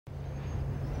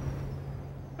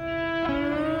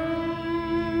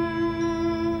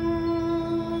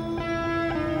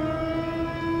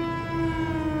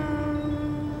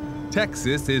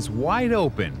Texas is wide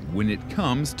open when it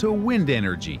comes to wind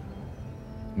energy.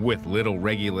 With little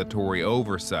regulatory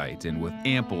oversight and with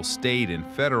ample state and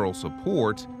federal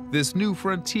support, this new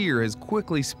frontier has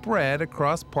quickly spread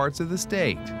across parts of the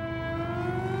state.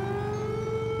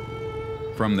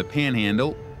 From the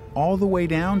Panhandle all the way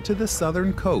down to the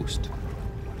southern coast,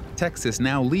 Texas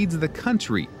now leads the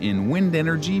country in wind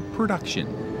energy production.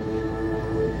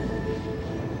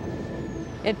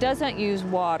 It doesn't use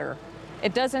water.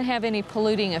 It doesn't have any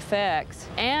polluting effects,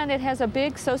 and it has a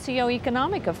big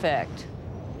socioeconomic effect.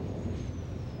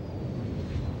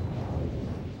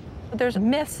 There's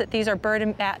myths that these are bird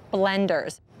and bat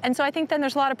blenders. And so I think then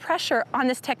there's a lot of pressure on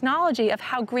this technology of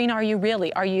how green are you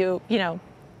really? Are you,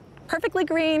 perfectly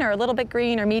green or a little bit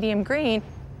green or medium green?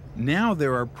 Now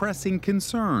there are pressing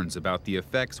concerns about the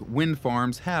effects wind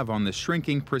farms have on the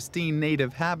shrinking pristine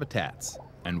native habitats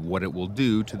and what it will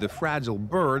do to the fragile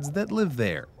birds that live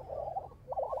there.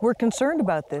 We're concerned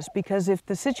about this because if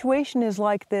the situation is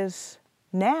like this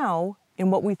now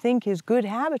in what we think is good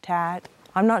habitat,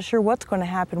 I'm not sure what's going to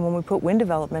happen when we put wind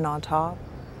development on top.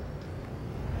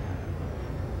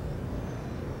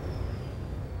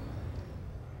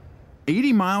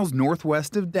 "80 miles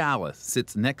northwest of Dallas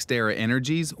sits NextEra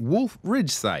Energy's Wolf Ridge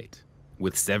site,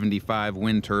 with 75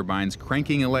 wind turbines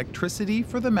cranking electricity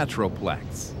for the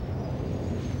Metroplex.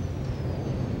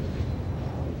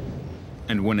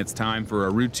 And when it's time for a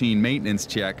routine maintenance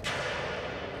check,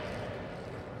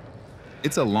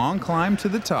 it's a long climb to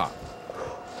the top.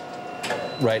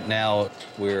 Right now,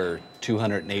 we're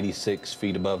 286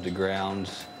 feet above the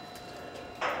ground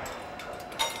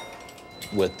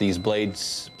with these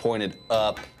blades pointed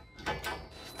up.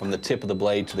 From the tip of the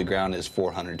blade to the ground is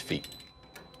 400 feet.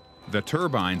 The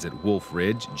turbines at Wolf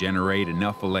Ridge generate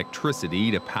enough electricity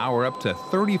to power up to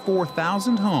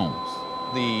 34,000 homes.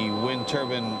 The wind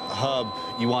turbine hub,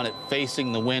 you want it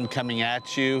facing the wind coming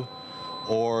at you,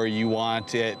 or you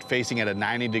want it facing at a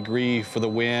 90-degree for the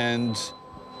wind,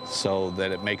 so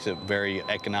that it makes it very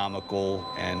economical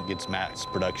and gets mass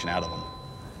production out of them.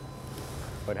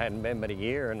 It hadn't been but a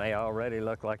year, and they already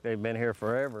look like they've been here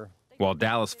forever. While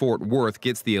Dallas-Fort Worth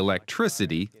gets the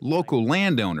electricity, local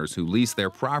landowners who lease their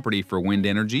property for wind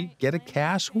energy get a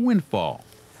cash windfall.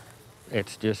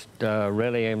 It's just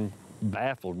really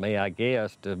baffled me, I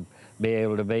guess, to be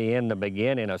able to be in the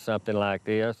beginning of something like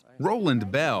this.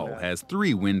 Roland Bell has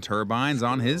 3 wind turbines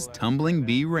on his Tumbling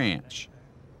Bee Ranch.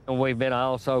 We've been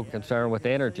also concerned with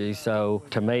energy, so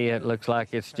to me it looks like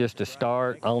it's just a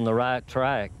start on the right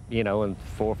track. In 4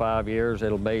 or 5 years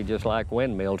it'll be just like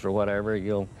windmills or whatever.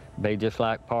 You'll be just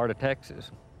like part of Texas.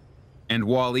 And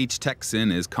while each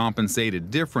Texan is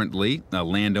compensated differently, a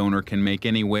landowner can make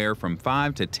anywhere from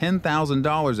 $5,000 to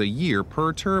 $10,000 a year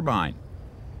per turbine,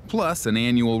 plus an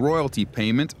annual royalty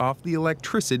payment off the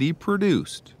electricity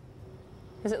produced.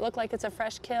 Does it look like it's a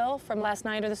fresh kill from last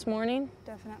night or this morning?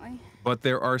 Definitely. But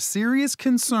there are serious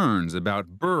concerns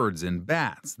about birds and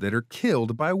bats that are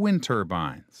killed by wind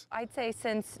turbines. I'd say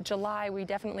since July, we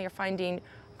definitely are finding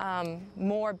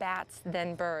more bats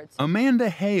than birds.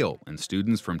 Amanda Hale and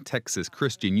students from Texas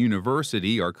Christian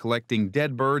University are collecting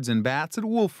dead birds and bats at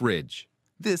Wolf Ridge.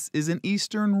 This is an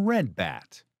eastern red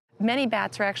bat. Many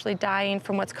bats are actually dying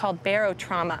from what's called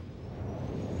barotrauma.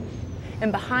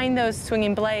 And behind those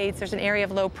swinging blades, there's an area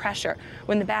of low pressure.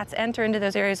 When the bats enter into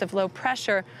those areas of low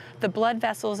pressure, the blood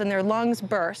vessels in their lungs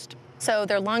burst. So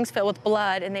their lungs fill with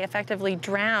blood, and they effectively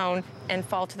drown and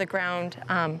fall to the ground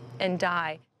and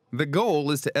die. The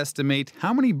goal is to estimate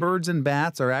how many birds and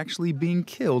bats are actually being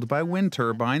killed by wind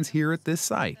turbines here at this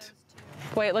site.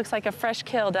 Boy, it looks like a fresh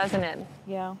kill, doesn't it?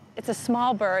 Yeah. It's a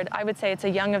small bird. I would say it's a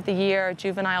young of the year,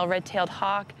 juvenile red-tailed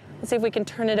hawk. Let's see if we can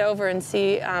turn it over and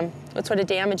see what sort of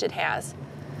damage it has.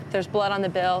 There's blood on the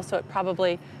bill, so it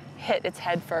probably hit its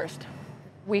head first.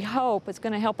 We hope it's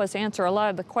going to help us answer a lot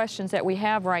of the questions that we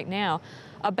have right now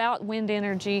about wind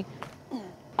energy.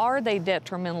 Are they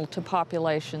detrimental to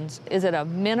populations? Is it a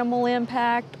minimal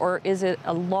impact or is it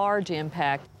a large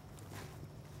impact?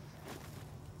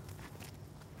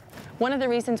 One of the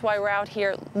reasons why we're out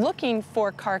here looking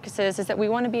for carcasses is that we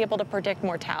want to be able to predict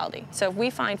mortality. So if we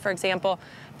find, for example,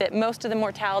 that most of the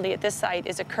mortality at this site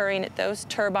is occurring at those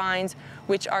turbines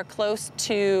which are close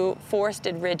to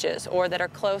forested ridges or that are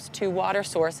close to water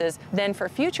sources, then for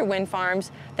future wind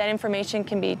farms, that information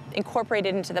can be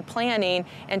incorporated into the planning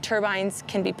and turbines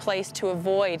can be placed to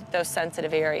avoid those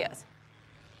sensitive areas.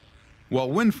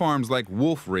 While wind farms like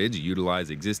Wolf Ridge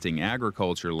utilize existing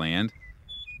agriculture land,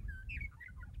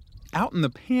 out in the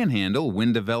Panhandle,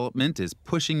 wind development is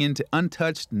pushing into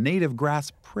untouched native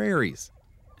grass prairies.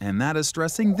 And that is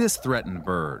stressing this threatened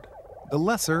bird, the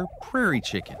Lesser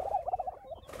Prairie-Chicken.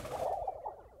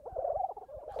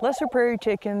 Lesser prairie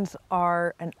chickens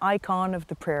are an icon of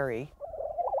the prairie.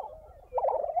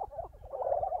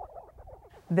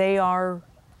 They are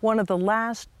one of the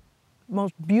last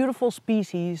most beautiful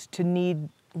species to need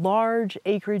large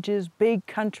acreages, big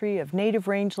country of native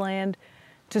rangeland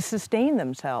to sustain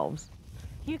themselves.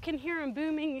 You can hear them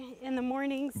booming in the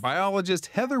mornings. Biologist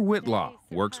Heather Whitlaw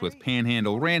works with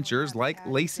panhandle ranchers like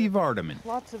Lacey Vardaman.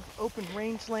 Lots of open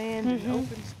rangeland and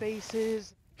open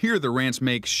spaces. Here the ranch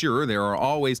makes sure there are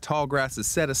always tall grasses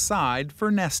set aside for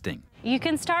nesting. You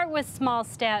can start with small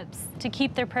steps to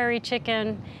keep the prairie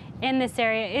chicken in this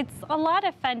area. It's a lot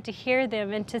of fun to hear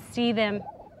them and to see them.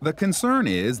 The concern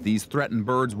is these threatened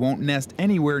birds won't nest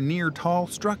anywhere near tall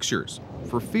structures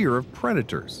for fear of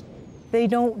predators. They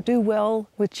don't do well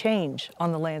with change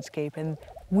on the landscape, and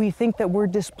we think that we're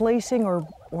displacing or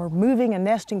moving a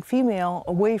nesting female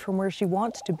away from where she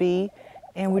wants to be,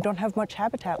 and we don't have much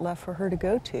habitat left for her to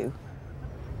go to.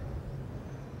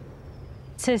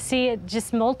 To see it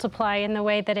just multiply in the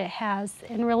way that it has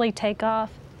and really take off.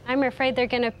 I'm afraid they're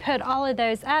going to put all of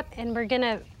those up, and we're going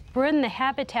to ruin the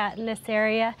habitat in this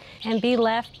area and be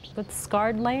left with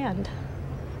scarred land.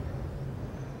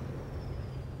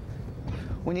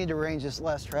 We need to arrange this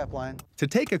last trap line. To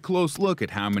take a close look at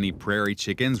how many prairie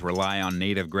chickens rely on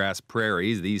native grass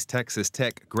prairies, these Texas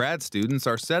Tech grad students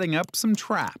are setting up some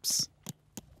traps.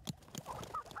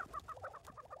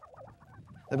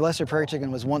 The Lesser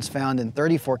Prairie-Chicken was once found in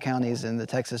 34 counties in the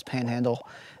Texas Panhandle.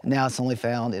 Now it's only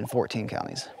found in 14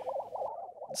 counties.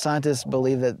 Scientists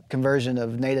believe that conversion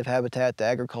of native habitat to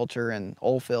agriculture and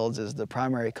oil fields is the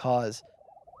primary cause.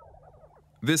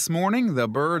 This morning, the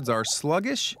birds are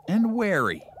sluggish and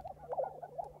wary.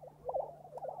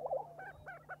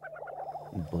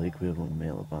 Blake, we have one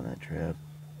male up on that trap.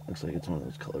 Looks like it's one of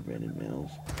those color-banded males.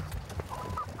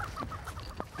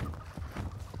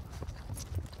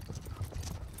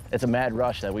 It's a mad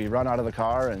rush that we run out of the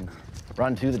car and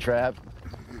run to the trap,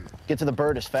 get to the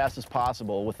bird as fast as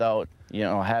possible without,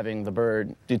 having the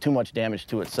bird do too much damage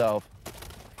to itself.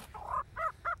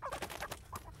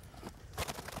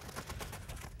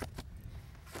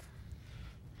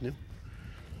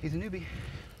 He's a newbie.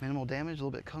 Minimal damage, a little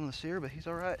bit cut on the sear, but he's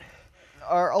all right.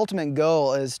 Our ultimate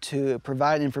goal is to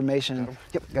provide information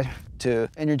to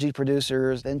energy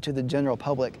producers and to the general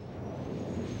public.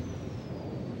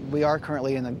 We are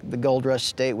currently in the gold rush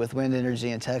state with wind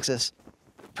energy in Texas.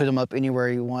 Put them up anywhere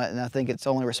you want, and I think it's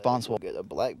only responsible to get a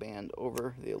black band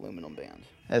over the aluminum band.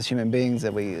 As human beings,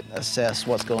 that we assess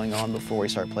what's going on before we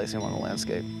start placing them on the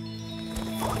landscape.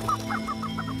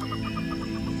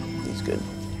 He's good.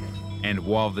 And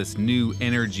while this new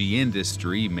energy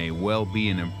industry may well be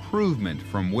an improvement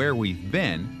from where we've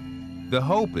been, the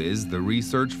hope is the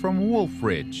research from Wolf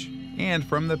Ridge and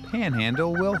from the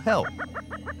Panhandle will help.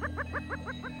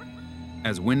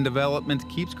 As wind development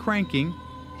keeps cranking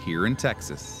here in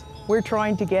Texas. We're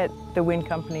trying to get the wind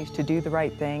companies to do the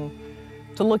right thing,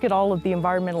 to look at all of the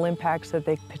environmental impacts that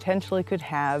they potentially could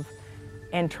have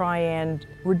and try and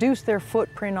reduce their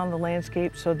footprint on the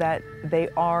landscape so that they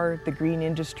are the green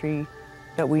industry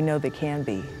that we know they can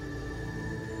be.